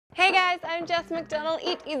Hey guys, I'm Jess McDonald.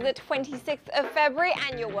 It is the 26th of February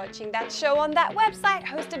and you're watching That Show on That Website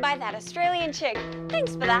hosted by that Australian chick.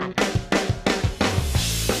 Thanks for that.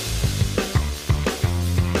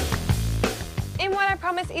 In what I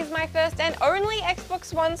promise is my first and only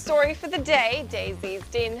Xbox One story for the day, DayZ's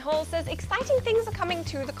Dean Hall says exciting things are coming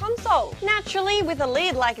to the console. Naturally, with a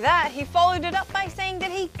lead like that, he followed it up by saying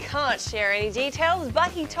that he can't share any details, but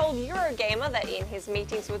he told Eurogamer that in his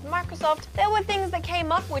meetings with Microsoft, there were things that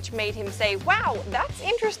came up which made him say, wow, that's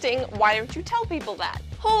interesting, why don't you tell people that?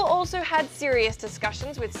 Hall also had serious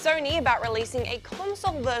discussions with Sony about releasing a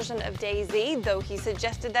console version of DayZ, though he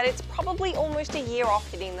suggested that it's probably almost a year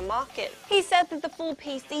off hitting the market. He said that the full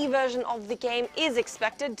PC version of the game is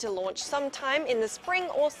expected to launch sometime in the spring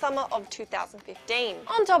or summer of 2015.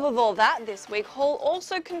 On top of all that, this week Hall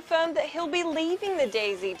also confirmed that he'll be leaving the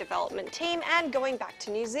DayZ development team and going back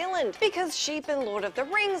to New Zealand, because sheep in Lord of the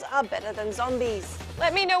Rings are better than zombies.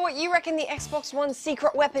 Let me know what you reckon the Xbox One's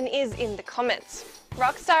secret weapon is in the comments.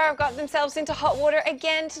 Rockstar have got themselves into hot water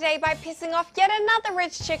again today by pissing off yet another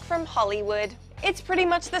rich chick from Hollywood. It's pretty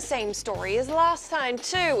much the same story as last time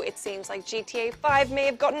too. It seems like GTA 5 may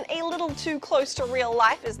have gotten a little too close to real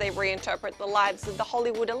life as they reinterpret the lives of the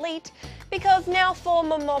Hollywood elite, because now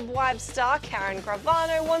former Mob Wives star Karen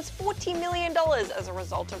Gravano wants $40 million as a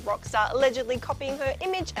result of Rockstar allegedly copying her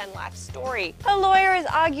image and life story. Her lawyer is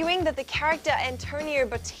arguing that the character Antonio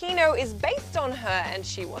Bottino is based on her and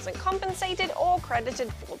she wasn't compensated or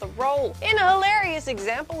credited for the role. In a hilarious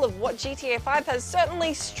example of what GTA 5 has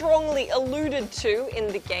certainly strongly alluded to in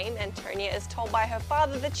the game, Antonia is told by her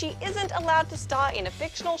father that she isn't allowed to star in a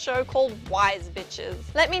fictional show called Wise Bitches.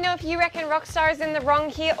 Let me know if you reckon Rockstar is in the wrong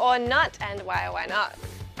here or not, and why not.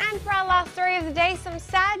 And for our last story of the day, some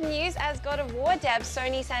sad news as God of War dev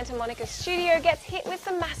Sony Santa Monica Studio gets hit with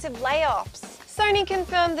some massive layoffs. Sony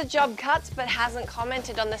confirmed the job cuts but hasn't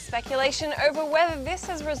commented on the speculation over whether this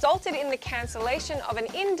has resulted in the cancellation of an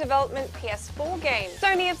in-development PS4 game.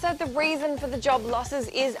 Sony have said the reason for the job losses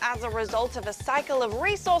is as a result of a cycle of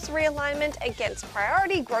resource realignment against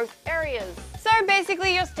priority growth areas. So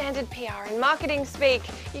basically your standard PR and marketing speak.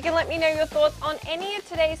 You can let me know your thoughts on any of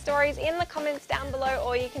today's stories in the comments down below,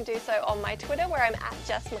 or you can do so on my Twitter where I'm at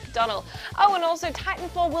Jess McDonald. Oh, and also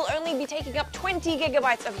Titanfall will only be taking up 20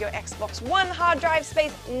 gigabytes of your Xbox One hard drive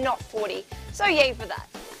space, not 40. So yay for that.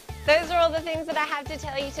 Those are all the things that I have to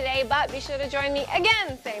tell you today, but be sure to join me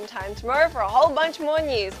again, same time tomorrow for a whole bunch more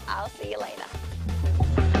news. I'll see you later.